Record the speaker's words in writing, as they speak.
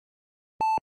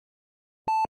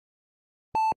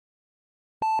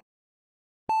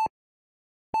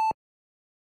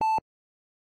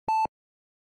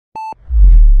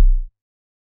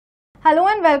Hello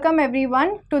and welcome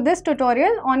everyone to this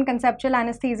tutorial on conceptual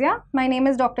anesthesia. My name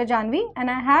is Dr. Jhanvi and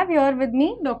I have here with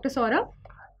me Dr. Saurabh.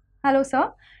 Hello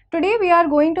sir. Today we are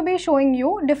going to be showing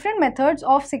you different methods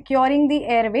of securing the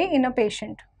airway in a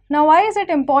patient. Now why is it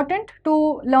important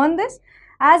to learn this?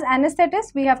 As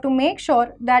anesthetists, we have to make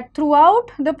sure that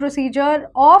throughout the procedure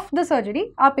of the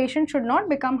surgery, our patient should not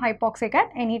become hypoxic at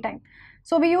any time.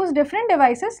 So we use different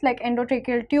devices like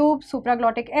endotracheal tubes,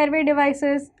 supraglottic airway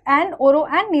devices and oro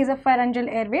and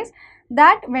nasopharyngeal airways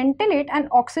that ventilate and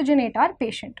oxygenate our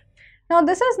patient. Now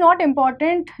this is not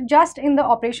important just in the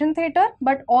operation theatre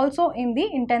but also in the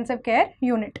intensive care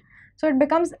unit. So it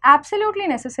becomes absolutely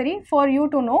necessary for you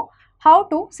to know how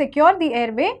to secure the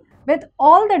airway with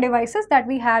all the devices that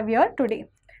we have here today.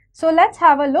 So let's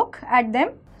have a look at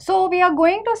them. So we are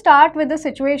going to start with the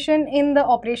situation in the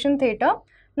operation theatre.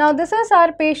 Now this is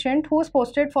our patient who is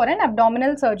posted for an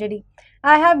abdominal surgery.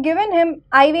 I have given him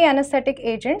IV anesthetic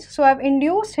agents. So I have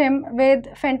induced him with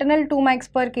fentanyl 2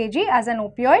 mg per kg as an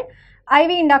opioid,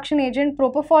 IV induction agent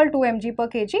propofol 2 mg per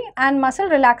kg and muscle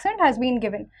relaxant has been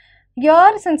given.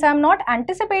 Here, since I am not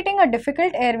anticipating a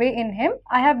difficult airway in him,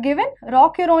 I have given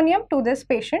rocuronium to this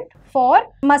patient for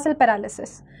muscle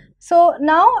paralysis. So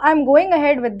now I am going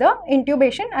ahead with the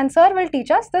intubation and sir will teach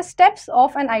us the steps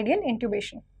of an ideal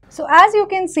intubation. So as you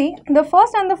can see, the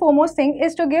first and the foremost thing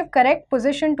is to give correct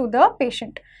position to the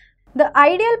patient. The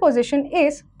ideal position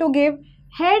is to give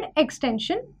head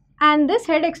extension and this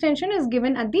head extension is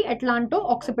given at the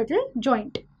atlanto-occipital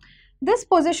joint. This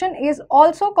position is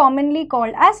also commonly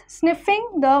called as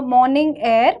sniffing the morning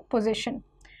air position.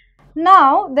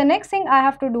 Now the next thing I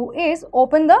have to do is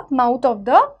open the mouth of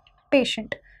the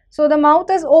patient. So the mouth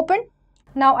is open.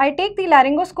 Now I take the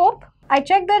laryngoscope. I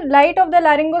check the light of the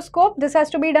laryngoscope. This has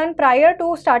to be done prior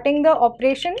to starting the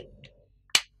operation.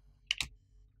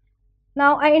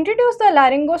 Now I introduce the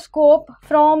laryngoscope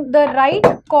from the right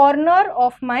corner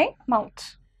of my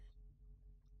mouth.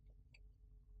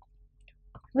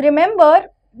 Remember,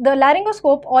 the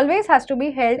laryngoscope always has to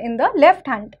be held in the left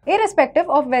hand, irrespective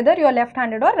of whether you are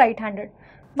left-handed or right-handed.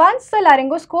 Once the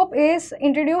laryngoscope is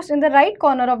introduced in the right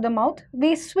corner of the mouth,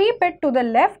 we sweep it to the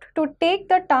left to take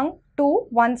the tongue to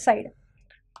one side.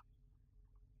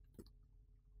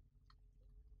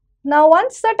 Now,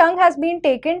 once the tongue has been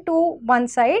taken to one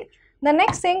side, the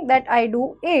next thing that I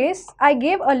do is I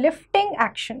give a lifting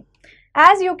action.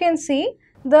 As you can see,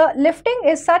 the lifting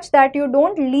is such that you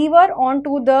don't lever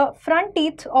onto the front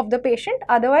teeth of the patient,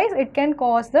 otherwise it can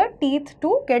cause the teeth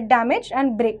to get damaged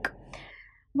and break.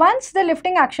 Once the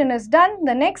lifting action is done,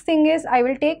 the next thing is I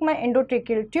will take my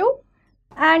endotracheal tube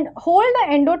and hold the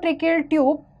endotracheal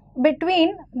tube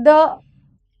between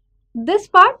this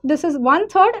part, this is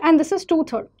 1/3 and this is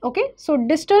 2/3, okay. So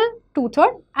distal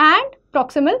 2/3 and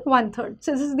proximal 1/3.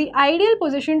 So this is the ideal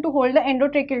position to hold the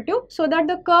endotracheal tube so that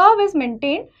the curve is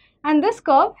maintained. And this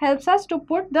curve helps us to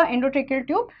put the endotracheal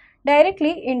tube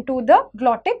directly into the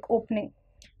glottic opening.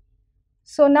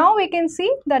 So now we can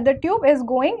see that the tube is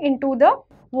going into the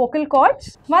vocal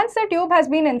cords. Once the tube has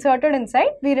been inserted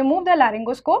inside, we remove the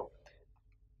laryngoscope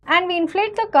and we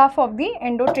inflate the cuff of the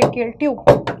endotracheal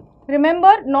tube.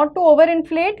 Remember not to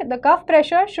overinflate. The cuff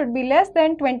pressure should be less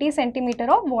than 20 centimeter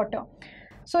of water.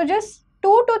 So just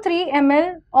 2 to 3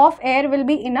 ml of air will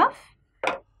be enough.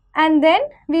 And then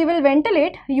we will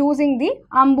ventilate using the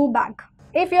ambu bag.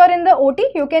 If you are in the OT,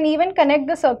 you can even connect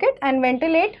the circuit and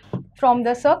ventilate from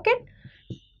the circuit.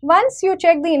 Once you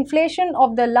check the inflation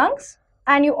of the lungs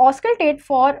and you auscultate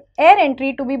for air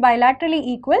entry to be bilaterally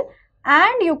equal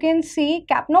and you can see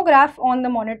capnograph on the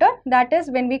monitor, that is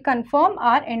when we confirm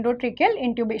our endotracheal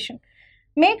intubation.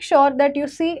 Make sure that you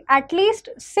see at least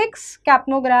 6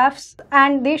 capnographs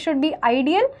and they should be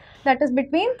ideal, that is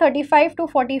between 35 to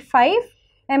 45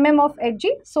 mm of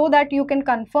Hg, so that you can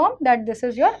confirm that this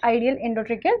is your ideal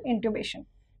endotracheal intubation.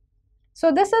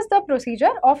 So this is the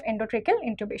procedure of endotracheal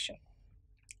intubation.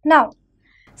 Now,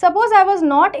 suppose I was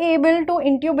not able to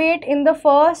intubate in the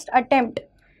first attempt,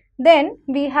 then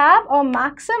we have a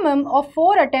maximum of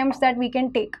 4 attempts that we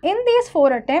can take. In these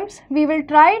 4 attempts, we will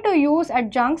try to use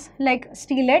adjuncts like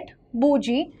steelet,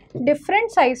 bougie,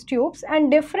 different size tubes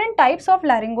and different types of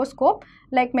laryngoscope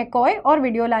like McCoy or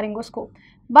video laryngoscope.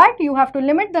 But you have to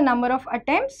limit the number of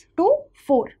attempts to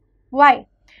 4. Why?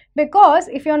 Because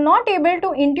if you are not able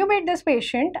to intubate this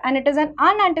patient and it is an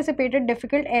unanticipated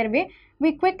difficult airway,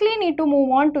 we quickly need to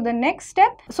move on to the next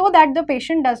step so that the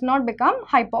patient does not become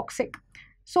hypoxic.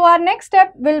 So our next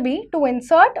step will be to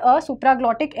insert a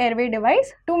supraglottic airway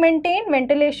device to maintain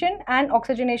ventilation and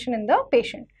oxygenation in the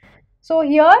patient. So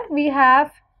here we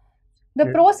have the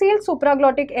ProSeal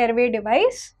supraglottic airway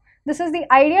device. This is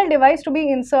the ideal device to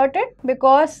be inserted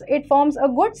because it forms a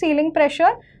good sealing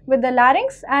pressure with the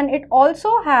larynx and it also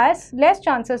has less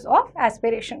chances of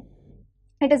aspiration.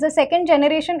 It is a second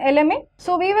generation LMA.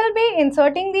 So we will be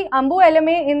inserting the AMBU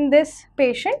LMA in this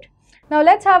patient. Now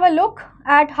let's have a look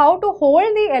at how to hold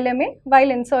the LMA while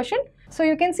insertion. So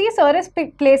you can see sir is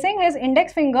placing his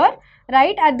index finger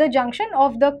right at the junction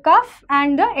of the cuff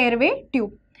and the airway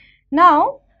tube.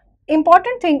 Now,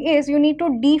 important thing is you need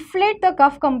to deflate the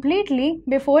cuff completely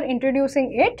before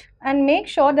introducing it and make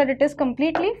sure that it is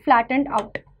completely flattened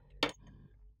out.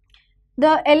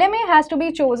 The LMA has to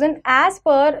be chosen as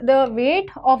per the weight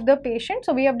of the patient.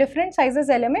 So we have different sizes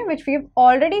LMA which we have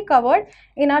already covered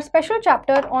in our special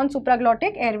chapter on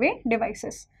supraglottic airway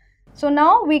devices. So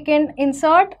now we can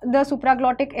insert the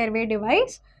supraglottic airway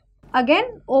device.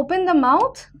 Again, open the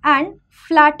mouth and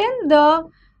flatten the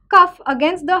cuff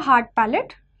against the hard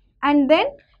palate and then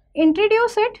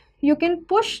introduce it. You can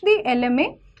push the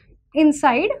LMA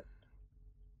inside.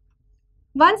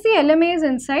 Once the LMA is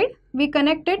inside, we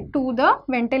connect it to the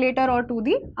ventilator or to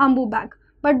the AMBU bag.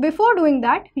 But before doing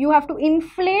that, you have to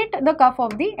inflate the cuff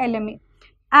of the LMA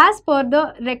as per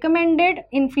the recommended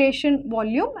inflation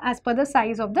volume as per the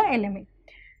size of the LMA.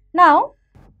 Now,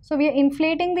 so we are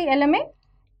inflating the LMA,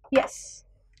 yes,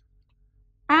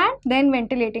 and then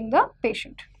ventilating the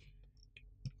patient.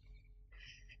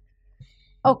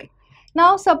 Okay,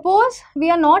 now suppose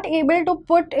we are not able to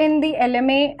put in the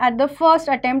LMA at the first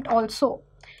attempt also,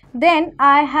 then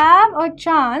I have a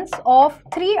chance of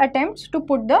 3 attempts to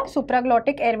put the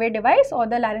supraglottic airway device or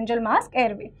the laryngeal mask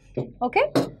airway.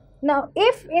 Okay. Now,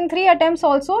 if in 3 attempts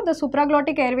also the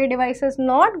supraglottic airway device is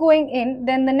not going in,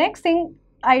 then the next thing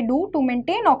I do to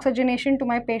maintain oxygenation to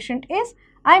my patient is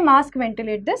I mask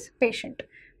ventilate this patient.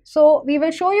 So, we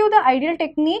will show you the ideal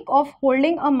technique of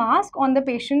holding a mask on the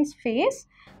patient's face.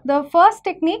 The first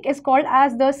technique is called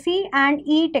as the C and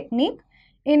E technique,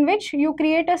 in which you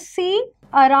create a C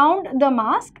around the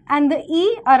mask and the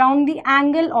E around the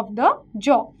angle of the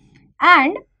jaw,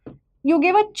 and you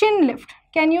give a chin lift.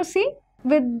 Can you see?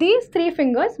 With these 3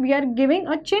 fingers, we are giving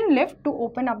a chin lift to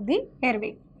open up the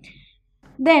airway.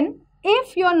 Then,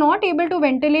 if you are not able to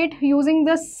ventilate using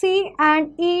the C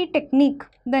and E technique,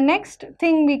 the next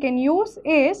thing we can use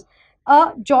is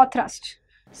a jaw thrust.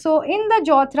 So, in the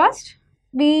jaw thrust,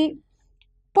 we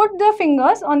put the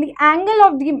fingers on the angle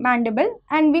of the mandible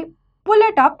and we pull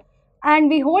it up and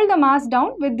we hold the mask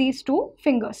down with these 2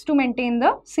 fingers to maintain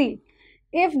the seal.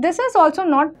 If this is also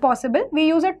not possible, we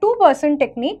use a 2-person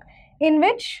technique in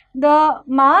which the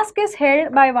mask is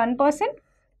held by one person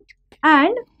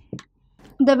and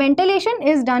the ventilation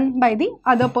is done by the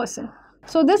other person.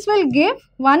 So this will give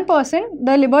one person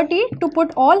the liberty to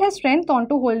put all his strength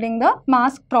onto holding the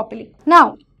mask properly.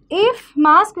 Now, if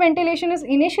mask ventilation is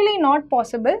initially not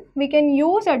possible, we can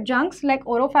use adjuncts like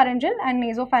oropharyngeal and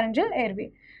nasopharyngeal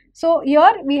airway. So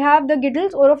here we have the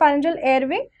Gittle's oropharyngeal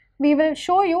airway. We will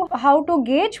show you how to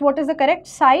gauge what is the correct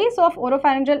size of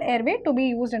oropharyngeal airway to be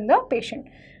used in the patient.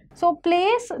 So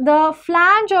place the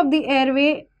flange of the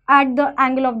airway at the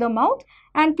angle of the mouth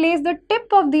and place the tip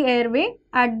of the airway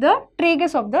at the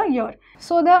tragus of the ear.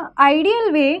 So the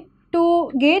ideal way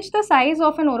to gauge the size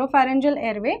of an oropharyngeal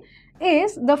airway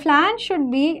is the flange should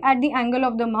be at the angle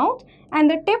of the mouth and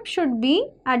the tip should be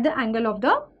at the angle of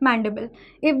the mandible.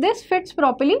 If this fits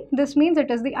properly, this means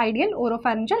it is the ideal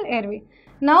oropharyngeal airway.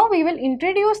 Now we will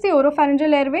introduce the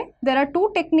oropharyngeal airway. There are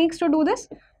 2 techniques to do this.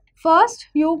 First,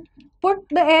 you put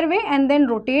the airway and then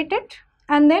rotate it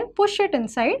and then push it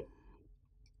inside.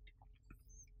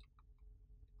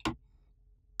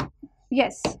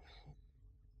 Yes.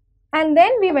 And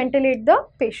then we ventilate the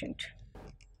patient.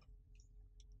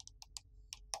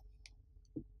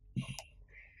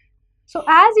 So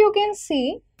as you can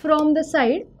see from the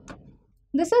side,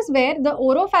 this is where the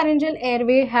oropharyngeal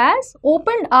airway has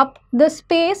opened up the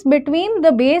space between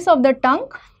the base of the tongue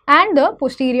and the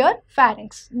posterior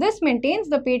pharynx. This maintains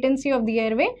the patency of the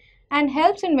airway and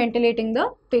helps in ventilating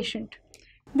the patient.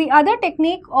 The other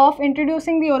technique of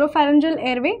introducing the oropharyngeal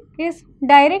airway is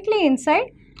directly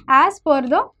inside as per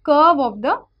the curve of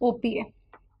the OPA.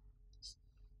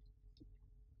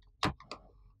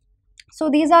 So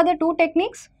these are the 2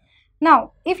 techniques.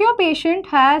 Now, if your patient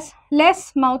has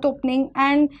less mouth opening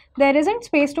and there isn't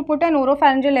space to put an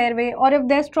oropharyngeal airway, or if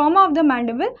there's trauma of the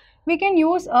mandible, we can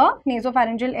use a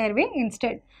nasopharyngeal airway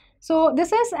instead. So,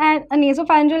 this is a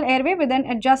nasopharyngeal airway with an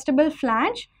adjustable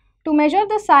flange. To measure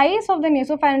the size of the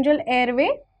nasopharyngeal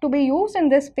airway to be used in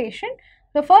this patient,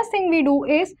 the first thing we do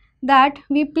is that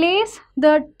we place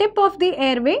the tip of the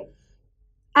airway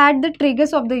at the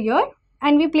tragus of the ear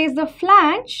and we place the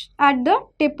flange at the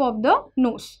tip of the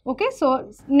nose. Okay,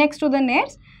 so next to the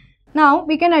nares, Now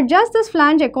we can adjust this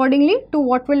flange accordingly to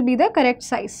what will be the correct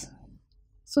size.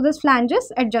 So this flange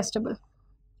is adjustable.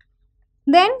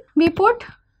 Then we put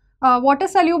water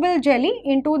soluble jelly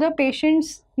into the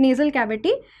patient's nasal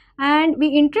cavity and we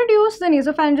introduce the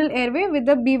nasopharyngeal airway with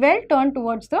the bevel turned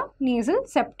towards the nasal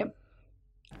septum.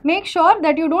 Make sure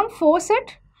that you don't force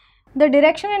it. The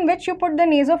direction in which you put the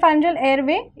nasopharyngeal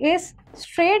airway is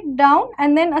straight down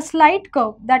and then a slight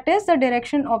curve, that is the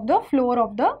direction of the floor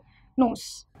of the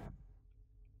nose.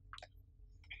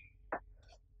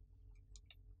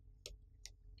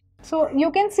 So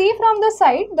you can see from the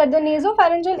side that the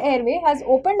nasopharyngeal airway has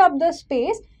opened up the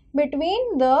space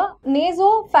between the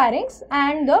nasopharynx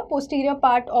and the posterior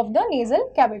part of the nasal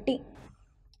cavity.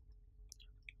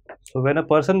 So when a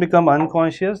person becomes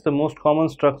unconscious, the most common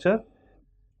structure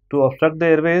to obstruct the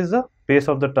airway is the base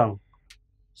of the tongue.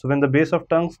 So when the base of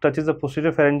tongue touches the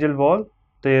posterior pharyngeal wall,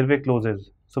 the airway closes.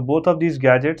 So both of these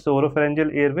gadgets, the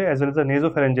oropharyngeal airway as well as the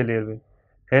nasopharyngeal airway,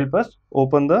 help us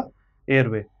open the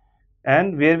airway.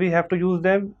 And where we have to use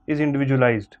them is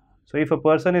individualized. So if a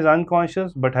person is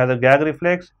unconscious but has a gag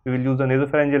reflex, we will use the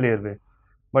nasopharyngeal airway.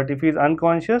 But if he is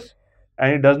unconscious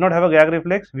and he does not have a gag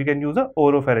reflex, we can use the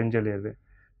oropharyngeal airway.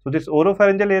 So this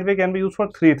oropharyngeal airway can be used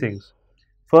for three things.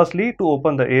 Firstly, to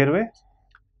open the airway.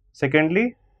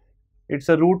 Secondly, it's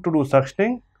a route to do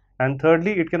suctioning. And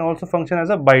thirdly, it can also function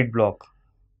as a bite block.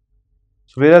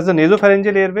 So whereas the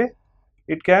nasopharyngeal airway,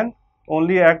 it can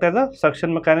only act as a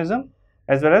suction mechanism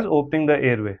as well as opening the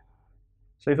airway.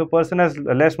 So if a person has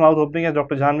less mouth opening, as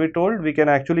Dr. Jhanvi told, we can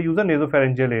actually use a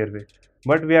nasopharyngeal airway.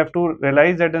 But we have to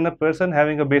realize that in a person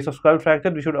having a base of skull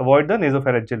fracture, we should avoid the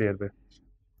nasopharyngeal airway.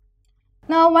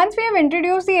 Now once we have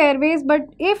introduced the airways, but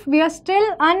if we are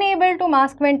still unable to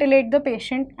mask ventilate the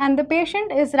patient and the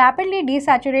patient is rapidly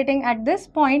desaturating at this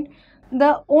point,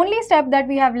 the only step that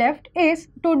we have left is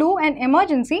to do an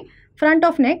emergency front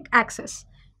of neck access.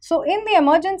 So in the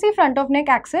emergency front of neck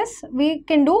access, we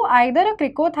can do either a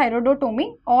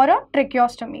cricothyroidotomy or a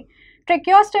tracheostomy.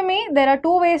 Tracheostomy, there are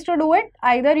two ways to do it.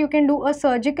 Either you can do a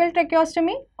surgical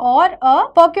tracheostomy or a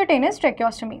percutaneous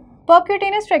tracheostomy.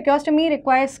 Percutaneous tracheostomy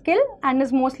requires skill and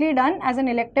is mostly done as an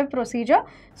elective procedure,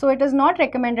 so it is not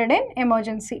recommended in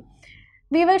emergency.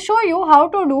 We will show you how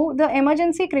to do the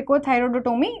emergency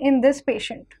cricothyroidotomy in this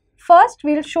patient. First,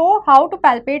 we will show how to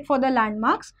palpate for the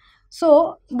landmarks.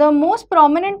 So, the most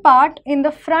prominent part in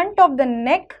the front of the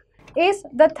neck is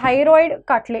the thyroid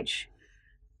cartilage.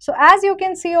 So, as you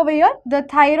can see over here, the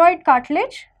thyroid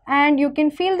cartilage, and you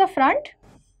can feel the front.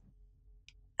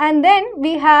 And then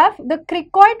we have the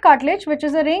cricoid cartilage, which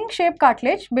is a ring-shaped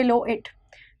cartilage below it.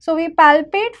 So, we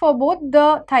palpate for both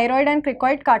the thyroid and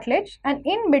cricoid cartilage, and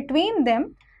in between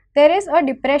them, there is a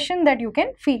depression that you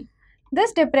can feel.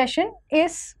 This depression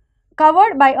is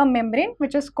covered by a membrane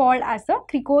which is called as the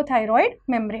cricothyroid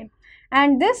membrane,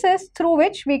 and this is through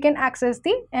which we can access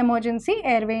the emergency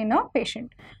airway in a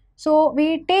patient. So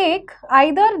we take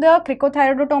either the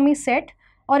cricothyroidotomy set,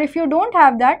 or if you don't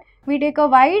have that, we take a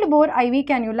wide bore IV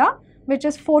cannula which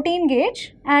is 14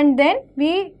 gauge, and then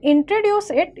we introduce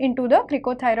it into the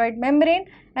cricothyroid membrane,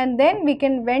 and then we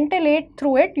can ventilate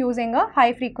through it using a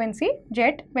high frequency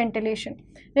jet ventilation.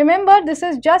 Remember, this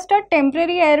is just a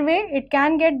temporary airway, it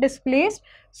can get displaced,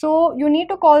 so you need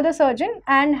to call the surgeon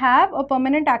and have a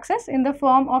permanent access in the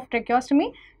form of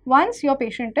tracheostomy once your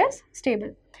patient is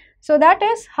stable. So that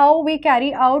is how we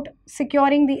carry out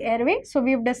securing the airway. So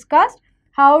we have discussed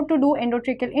how to do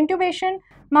endotracheal intubation,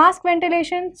 mask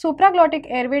ventilation, supraglottic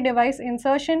airway device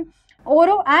insertion,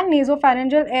 oro and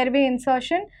nasopharyngeal airway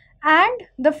insertion, and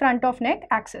the front of neck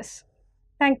access.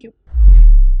 Thank you.